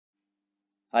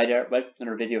Hi there, welcome to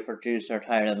another video for Junior Cert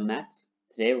Higher Level Maths.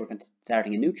 Today we're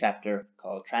starting a new chapter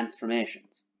called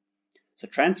Transformations. So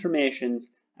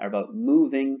transformations are about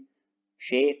moving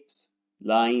shapes,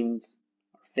 lines,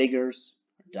 or figures,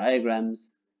 or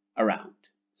diagrams around.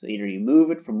 So either you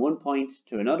move it from one point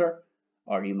to another,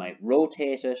 or you might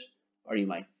rotate it, or you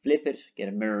might flip it, get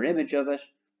a mirror image of it,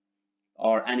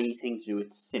 or anything to do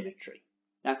with symmetry.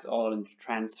 That's all in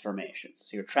transformations.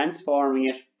 So you're transforming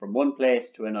it from one place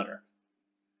to another.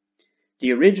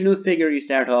 The original figure you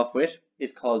start off with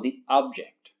is called the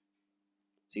object.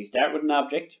 So you start with an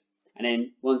object, and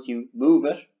then once you move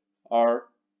it or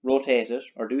rotate it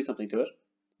or do something to it,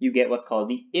 you get what's called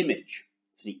the image.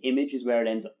 So the image is where it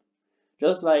ends up.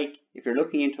 Just like if you're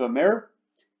looking into a mirror,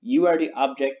 you are the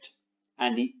object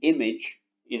and the image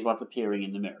is what's appearing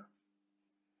in the mirror.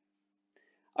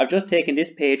 I've just taken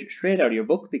this page straight out of your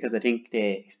book because I think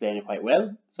they explain it quite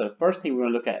well. So the first thing we're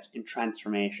going to look at in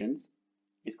transformations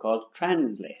is called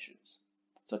translations.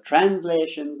 So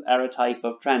translations are a type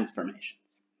of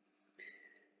transformations.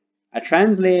 A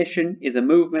translation is a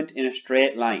movement in a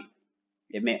straight line.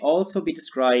 It may also be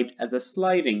described as a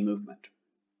sliding movement.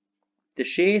 The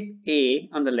shape A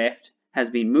on the left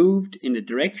has been moved in the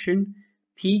direction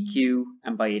PQ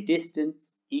and by a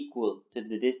distance equal to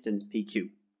the distance PQ.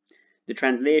 The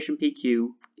translation PQ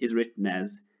is written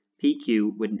as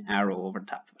PQ with an arrow over the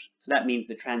top of it. So that means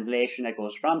the translation that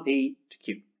goes from P to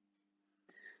Q.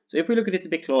 So if we look at this a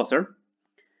bit closer,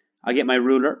 I'll get my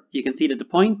ruler. You can see that the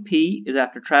point P is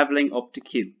after traveling up to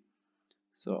Q.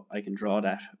 So I can draw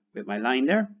that with my line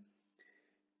there.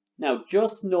 Now,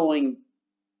 just knowing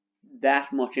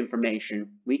that much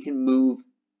information, we can move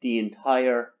the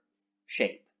entire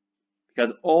shape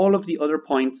because all of the other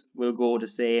points will go the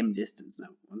same distance now,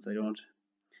 once I don't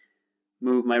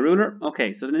move my ruler.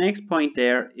 Okay, so the next point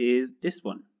there is this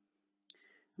one.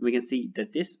 We can see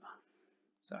that this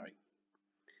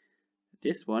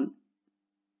one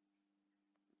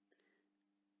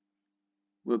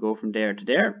will go from there to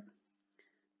there.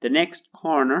 The next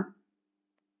corner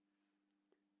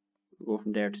will go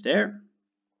from there to there.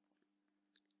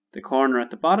 The corner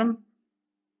at the bottom.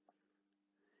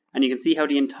 And you can see how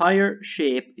the entire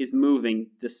shape is moving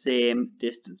the same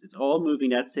distance. It's all moving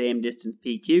that same distance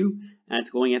PQ, and it's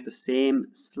going at the same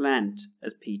slant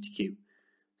as P to Q.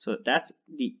 So that's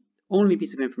the only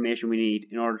piece of information we need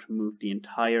in order to move the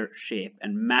entire shape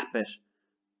and map it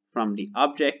from the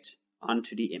object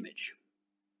onto the image.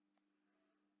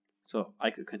 So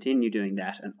I could continue doing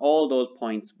that, and all those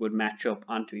points would match up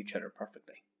onto each other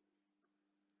perfectly.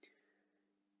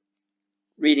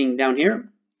 Reading down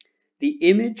here. The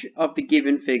image of the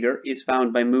given figure is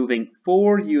found by moving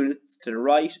 4 units to the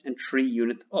right and 3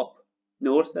 units up.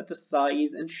 Notice that the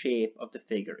size and shape of the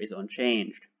figure is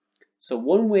unchanged. So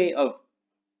one way of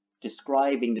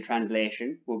describing the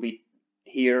translation will be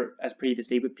here as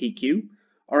previously with PQ,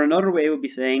 or another way would be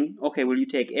saying, okay, well, you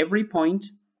take every point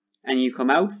and you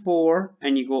come out 4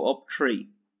 and you go up 3,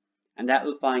 and that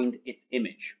will find its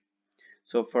image.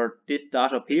 So for this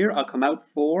dot up here, I'll come out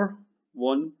 4,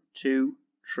 1, 2,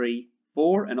 3,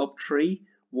 4, and up 3,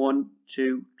 1,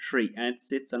 2, 3, and it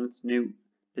sits on its new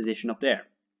position up there.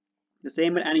 The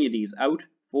same with any of these, out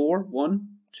 4, 1,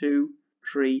 2,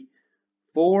 3,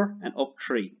 4, and up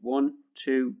 3, 1,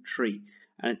 2, 3,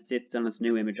 and it sits on its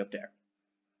new image up there.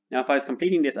 Now if I was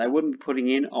completing this, I wouldn't be putting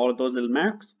in all of those little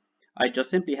marks. I'd just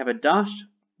simply have a dot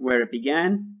where it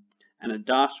began and a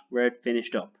dot where it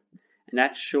finished up, and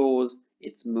that shows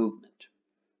its movement.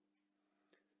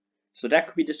 So that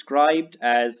could be described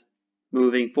as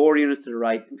moving 4 units to the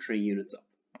right and 3 units up.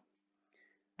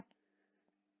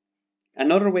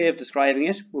 Another way of describing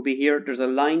it will be here, there's a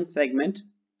line segment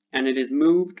and it is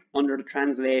moved under the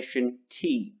translation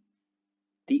T.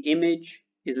 The image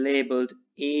is labeled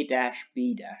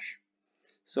A-B-.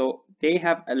 So they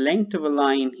have a length of a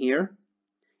line here.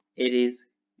 It is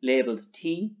labeled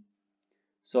T.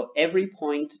 So every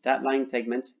point, that line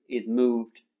segment is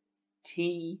moved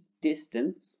T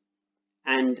distance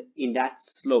and in that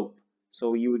slope.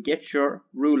 So you would get your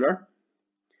ruler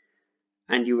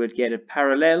and you would get a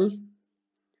parallel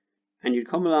and you'd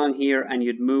come along here and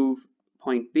you'd move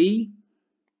point B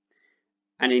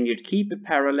and then you'd keep it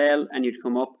parallel and you'd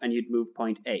come up and you'd move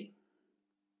point A.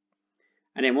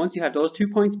 And then once you have those 2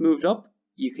 points moved up,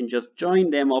 you can just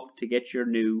join them up to get your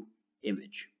new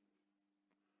image.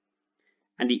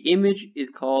 And the image is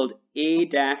called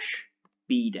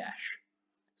A-B'.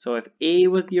 So if A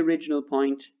was the original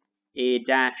point, A'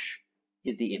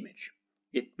 is the image.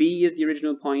 If B is the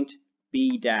original point,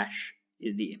 B'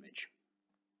 is the image.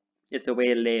 It's the way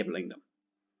of labeling them.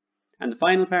 And the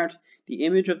final part, the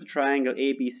image of the triangle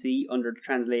ABC under the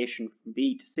translation from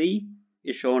B to C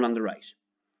is shown on the right.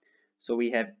 So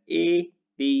we have A,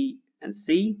 B, and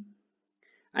C,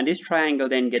 and this triangle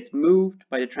then gets moved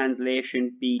by the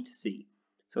translation B to C.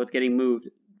 So it's getting moved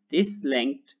this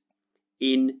length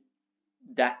in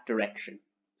that direction,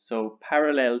 so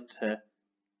parallel to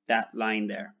that line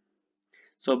there.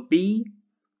 So B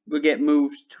will get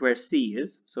moved to where C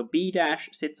is, so B dash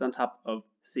sits on top of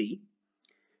C.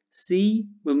 C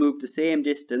will move the same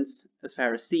distance as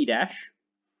far as C dash,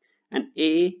 and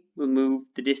A will move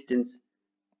the distance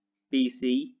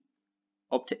BC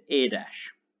up to A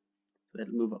dash. So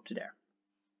that'll move up to there.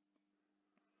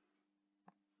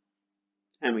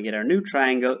 And we get our new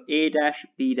triangle A dash,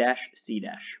 B dash, C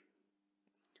dash.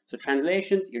 So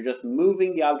translations, you're just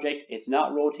moving the object, it's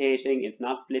not rotating, it's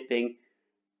not flipping.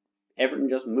 Everything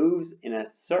just moves in a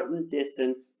certain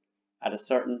distance at a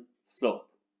certain slope,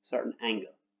 certain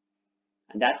angle.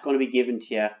 And that's going to be given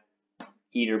to you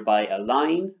either by a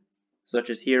line, such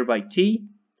as here by T,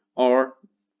 or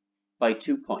by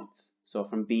 2 points, so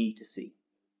from B to C.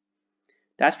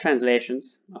 That's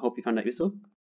translations. I hope you found that useful.